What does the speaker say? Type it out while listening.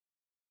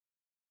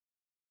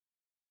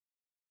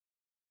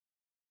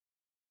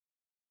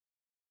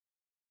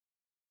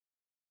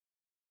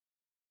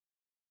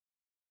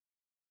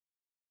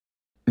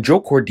Joe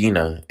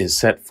Cordina is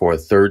set for a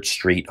third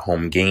straight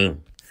home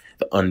game.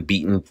 The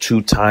unbeaten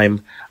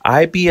two-time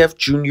IBF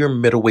junior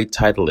middleweight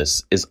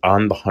titleist is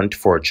on the hunt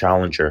for a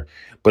challenger,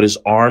 but is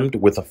armed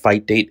with a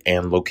fight date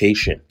and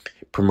location.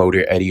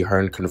 Promoter Eddie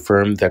Hearn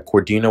confirmed that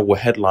Cordina will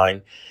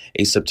headline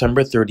a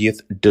September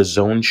 30th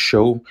DAZN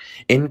show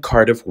in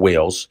Cardiff,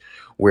 Wales,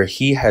 where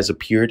he has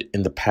appeared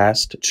in the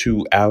past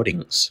two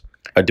outings.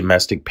 A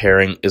domestic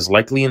pairing is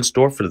likely in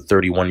store for the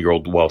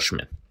 31-year-old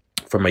Welshman.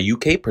 From a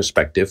UK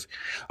perspective,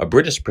 a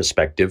British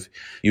perspective,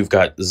 you've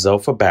got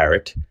Zelfa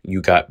Barrett,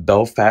 you got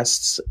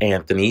Belfast's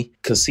Anthony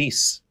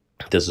Cassis.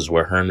 This is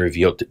where Hearn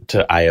revealed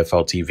to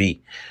IFL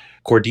TV.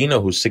 Cordina,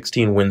 who's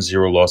 16 wins,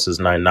 0 losses,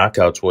 9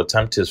 knockouts, will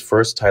attempt his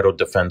first title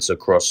defense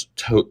across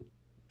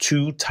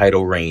two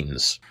title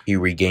reigns. He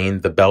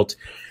regained the belt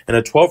in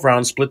a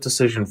 12-round split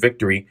decision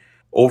victory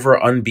over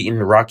unbeaten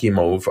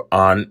Rakimov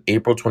on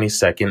April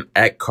 22nd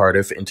at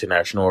Cardiff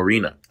International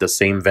Arena. The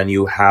same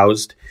venue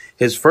housed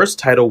his first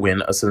title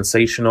win, a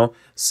sensational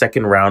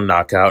second-round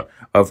knockout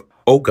of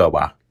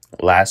Ogawa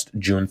last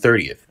June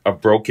 30th. A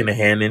broken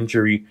hand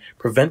injury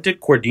prevented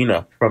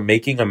Cordina from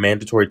making a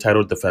mandatory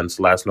title defense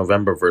last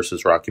November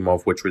versus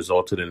Rakimov, which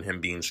resulted in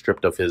him being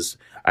stripped of his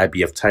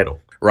IBF title.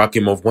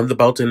 Rakimov won the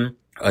belt in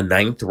a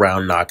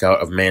 9th-round knockout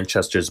of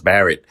Manchester's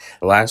Barrett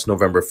last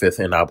November 5th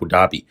in Abu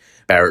Dhabi.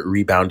 Barrett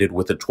rebounded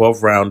with a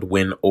 12-round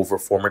win over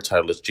former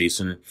titleist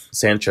Jason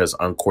Sanchez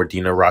on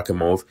Cordina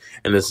Rakimov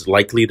and is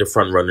likely the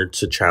frontrunner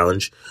to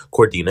challenge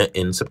Cordina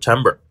in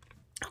September.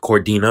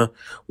 Cordina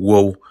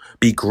will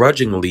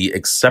begrudgingly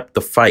accept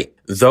the fight,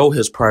 though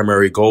his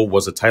primary goal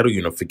was a title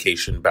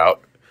unification bout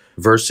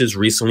versus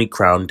recently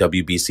crowned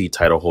WBC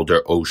title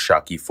holder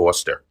O'Shaquie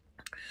Foster.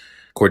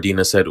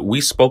 Cordina said,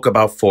 "We spoke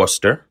about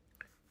Foster."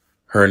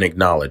 Hearn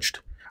acknowledged,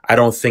 "I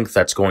don't think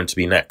that's going to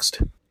be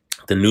next."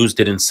 The news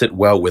didn't sit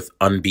well with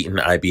unbeaten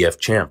IBF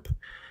champ.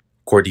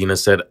 Cordina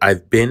said,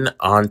 "I've been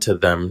on to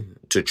them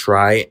to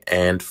try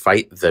and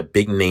fight the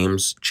big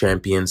names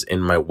champions in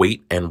my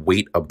weight and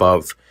weight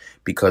above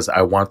because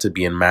I want to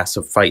be in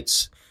massive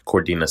fights,"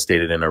 Cordina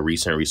stated in a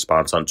recent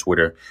response on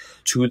Twitter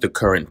to the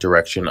current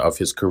direction of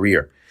his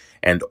career.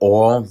 "And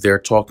all they're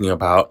talking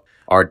about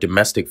are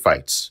domestic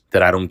fights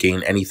that I don't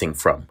gain anything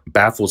from.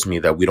 Baffles me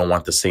that we don't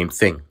want the same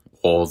thing.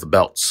 All the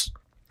belts."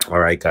 All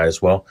right,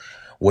 guys. Well,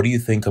 what do you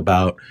think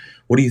about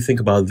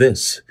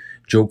this?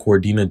 Joe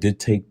Cordina did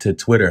take to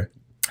Twitter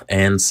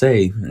and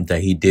say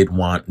that he did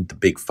want the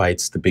big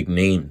fights, the big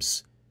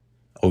names.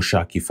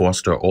 O'Shaquie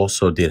Foster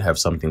also did have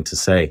something to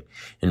say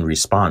in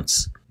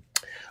response.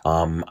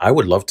 I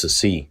would love to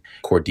see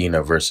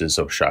Cordina versus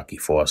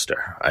O'Shaquie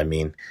Foster. I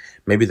mean,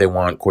 maybe they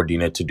want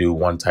Cordina to do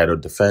one title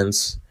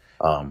defense,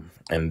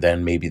 and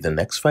then maybe the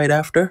next fight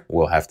after.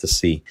 We'll have to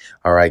see.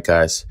 All right,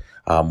 guys.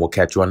 We'll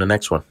catch you on the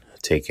next one.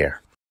 Take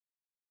care.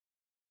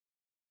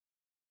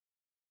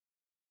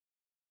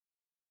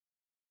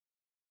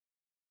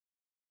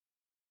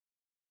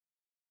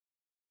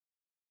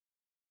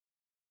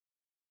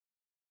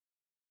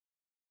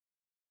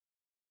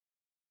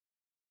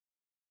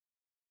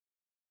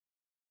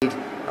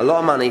 A lot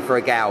of money for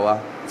a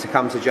Gower to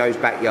come to Joe's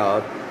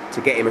backyard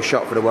to get him a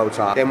shot for the world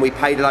title. Then we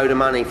paid a load of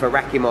money for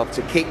Rakimov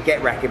to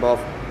get Rakimov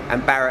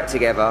and Barrett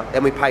together.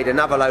 Then we paid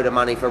another load of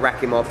money for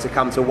Rakimov to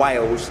come to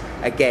Wales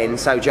again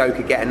so Joe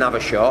could get another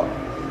shot.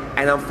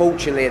 And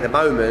unfortunately at the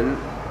moment,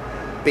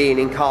 being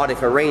in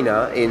Cardiff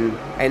Arena in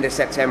end of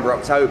September,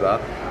 October,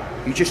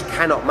 you just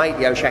cannot make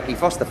the O'Shaquie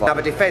Foster fight.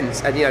 Another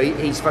defence, and you know,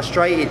 he's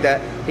frustrated that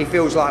he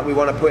feels like we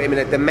want to put him in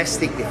a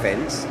domestic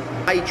defence.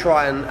 They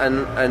try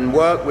and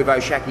work with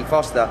O'Shaquie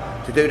Foster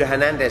to do the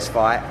Hernandez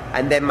fight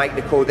and then make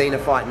the Cordina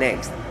fight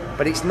next.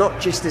 But it's not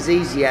just as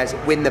easy as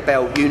win the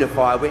belt,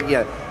 unify, win, you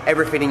know,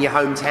 everything in your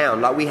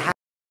hometown. Like we have.